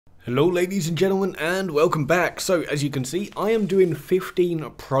Hello ladies and gentlemen and welcome back. So as you can see, I am doing 15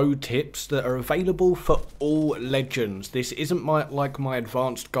 pro tips that are available for all legends. This isn't like my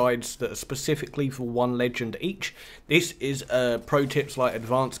advanced guides that are specifically for one legend each. This is a pro tips like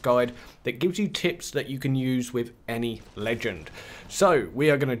advanced guide that gives you tips that you can use with any legend. So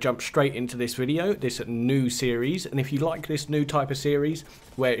we are going to jump straight into this video, this new series, and if you like this new type of series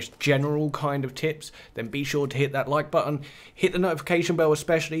where it's general kind of tips, then be sure to hit that like button, hit the notification bell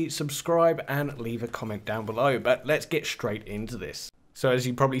especially, subscribe and leave a comment down below. But let's get straight into this. So as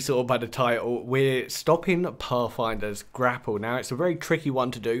you probably saw by the title, we're stopping Pathfinder's grapple. Now it's a very tricky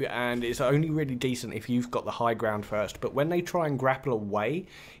one to do and it's only really decent if you've got the high ground first, but when they try and grapple away,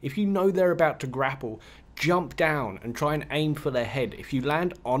 if you know they're about to grapple, jump down and try and aim for their head. If you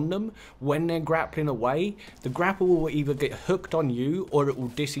land on them when they're grappling away, the grapple will either get hooked on you or it will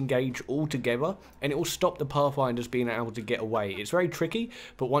disengage altogether and it will stop the Pathfinders being able to get away. It's very tricky,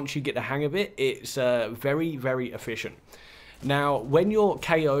 but once you get the hang of it, it's very, very efficient. Now, when you're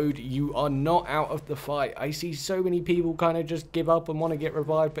KO'd, you are not out of the fight. I see so many people kind of just give up and want to get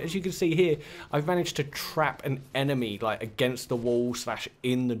revived, but as you can see here, I've managed to trap an enemy like against the wall /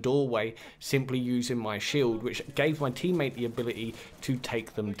 in the doorway simply using my shield, which gave my teammate the ability to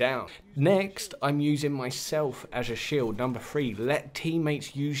take them down. Next, I'm using myself as a shield. Number 3, let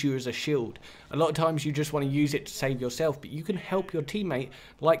teammates use you as a shield. A lot of times you just want to use it to save yourself, but you can help your teammate.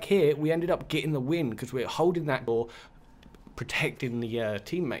 Like here, we ended up getting the win because we're holding that door, protecting the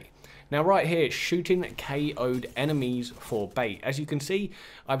teammate. Now right here, shooting KO'd enemies for bait. As you can see,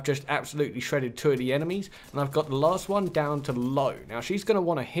 I've just absolutely shredded 2 of the enemies and I've got the last one down to low. Now she's going to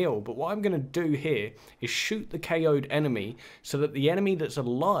want to heal, but what I'm going to do here is shoot the KO'd enemy so that the enemy that's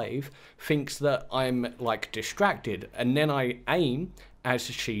alive thinks that I'm like distracted, and then I aim as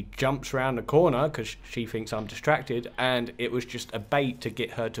she jumps around the corner because she thinks I'm distracted, and it was just a bait to get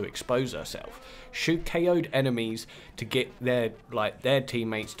her to expose herself. Shoot KO'd enemies to get their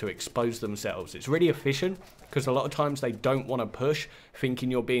teammates to expose themselves. It's really efficient because a lot of times they don't want to push thinking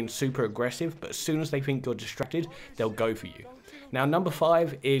you're being super aggressive, but as soon as they think you're distracted, they'll go for you. Now number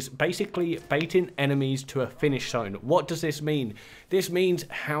 5 is basically baiting enemies to a finish zone. What does this mean? This means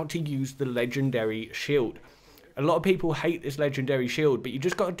how to use the legendary shield. A lot of people hate this legendary shield, but you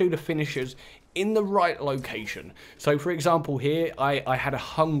just got to do the finishers in the right location. So for example here, I had a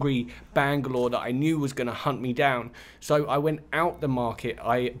hungry Bangalore that I knew was going to hunt me down. So I went out the market,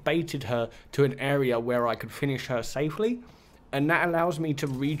 I baited her to an area where I could finish her safely. And that allows me to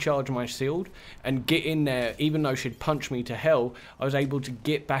recharge my shield and get in there. Even though she'd punch me to hell, I was able to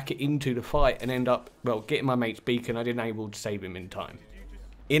get back into the fight and end up, well, getting my mate's beacon. I didn't able to save him in time.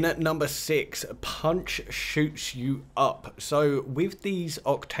 In at number 6, punch shoots you up. So with these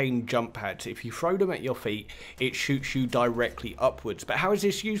octane jump pads, if you throw them at your feet, it shoots you directly upwards. But how is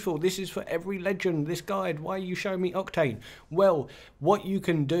this useful? This is for every legend, this guide. Why are you showing me octane? Well, what you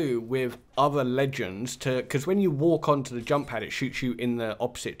can do with other legends, because when you walk onto the jump pad, it shoots you in the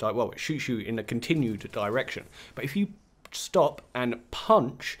opposite, well, it shoots you in the continued direction. But if you stop and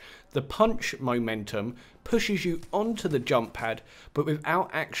punch, the punch momentum pushes you onto the jump pad, but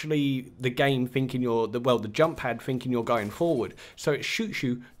without actually the game thinking you're the jump pad thinking you're going forward. So it shoots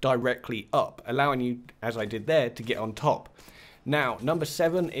you directly up, allowing you, as I did there, to get on top. Now number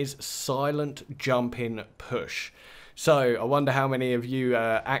 7 is silent jumping push. So I wonder how many of you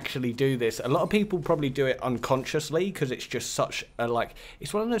actually do this. A lot of people probably do it unconsciously because it's just such a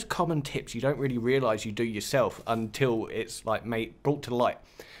it's one of those common tips you don't really realize you do yourself until it's like brought to light.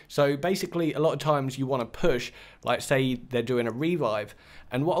 So basically a lot of times you want to push, like say they're doing a revive,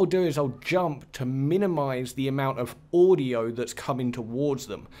 and what I'll do is I'll jump to minimize the amount of audio that's coming towards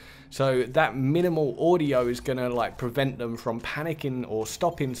them. So that minimal audio is going to prevent them from panicking or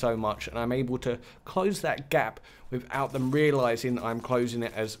stopping so much, and I'm able to close that gap without them realizing I'm closing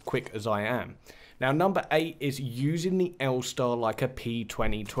it as quick as I am. Now number 8 is using the L-star like a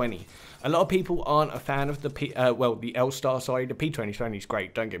P2020. A lot of people aren't a fan of the L-star, sorry. The P2020 is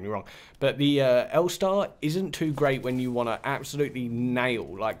great, don't get me wrong, but the L-star isn't too great when you want to absolutely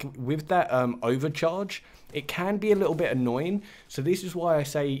nail, like with that overcharge. It can be a little bit annoying, so this is why I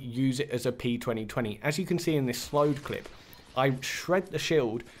say use it as a P2020. As you can see in this slowed clip, I shred the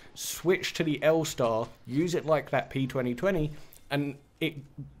shield, switch to the L-star, use it like that P2020, and it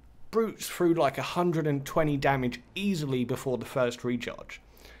brutes through like 120 damage easily before the first recharge.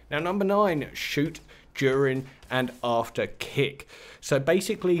 Now number 9, shoot during and after kick. So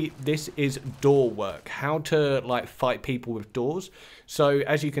basically this is door work, how to like fight people with doors. So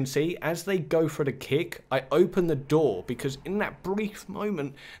as you can see, as they go for the kick, I open the door because in that brief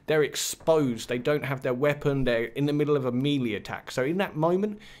moment they're exposed, they don't have their weapon, they're in the middle of a melee attack. So in that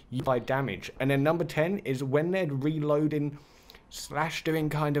moment you apply damage. And then number 10 is when they're reloading / doing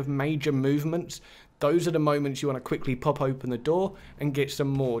kind of major movements. Those are the moments you want to quickly pop open the door and get some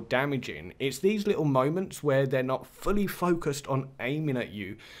more damage in. It's these little moments where they're not fully focused on aiming at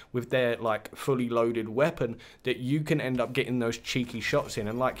you with their like fully loaded weapon that you can end up getting those cheeky shots in.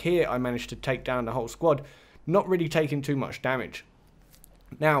 And like here, I managed to take down the whole squad, not really taking too much damage.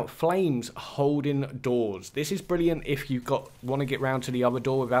 Now, flames holding doors. This is brilliant if you want to get round to the other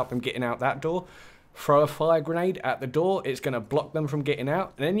door without them getting out that door. Throw a fire grenade at the door, it's going to block them from getting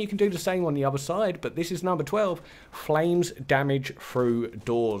out, and then you can do the same on the other side. But this is number 12, flames damage through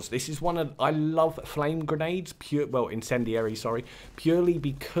doors. This is one of, I love flame grenades, incendiary, sorry, purely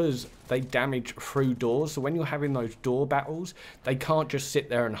because they damage through doors. So when you're having those door battles, they can't just sit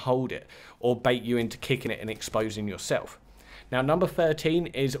there and hold it or bait you into kicking it and exposing yourself. Now, number 13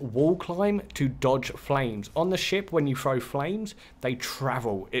 is wall climb to dodge flames. On the ship, when you throw flames, they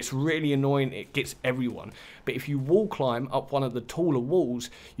travel. It's really annoying. It gets everyone. But if you wall climb up one of the taller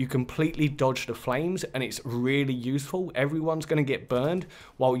walls, you completely dodge the flames, and it's really useful. Everyone's going to get burned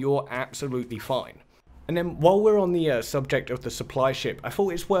while you're absolutely fine. And then while we're on the subject of the supply ship, I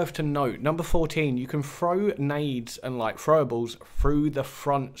thought it's worth to note, number 14, you can throw nades and like throwables through the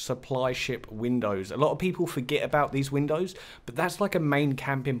front supply ship windows. A lot of people forget about these windows, but that's like a main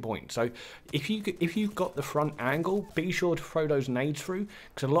camping point. So if you've got the front angle, be sure to throw those nades through,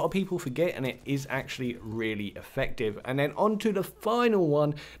 because a lot of people forget and it is actually really effective. And then on to the final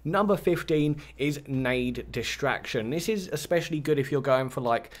one, number 15 is nade distraction. This is especially good if you're going for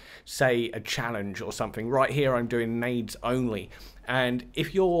like, say, a challenge or something. Right here I'm doing nades only, and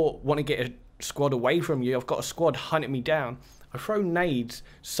if you want to get a squad away from you, I've got a squad hunting me down, I throw nades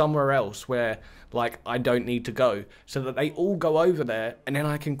somewhere else where like I don't need to go, so that they all go over there, and then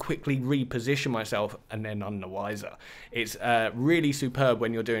I can quickly reposition myself, and they're none the wiser. It's really superb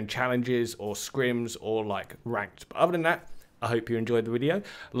when you're doing challenges or scrims or like ranked. But other than that, I hope you enjoyed the video.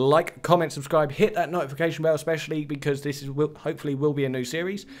 Like, comment, subscribe, hit that notification bell, especially because this is hopefully will be a new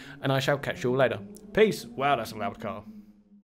series, and I shall catch you all later. Peace. Wow, that's a loud car.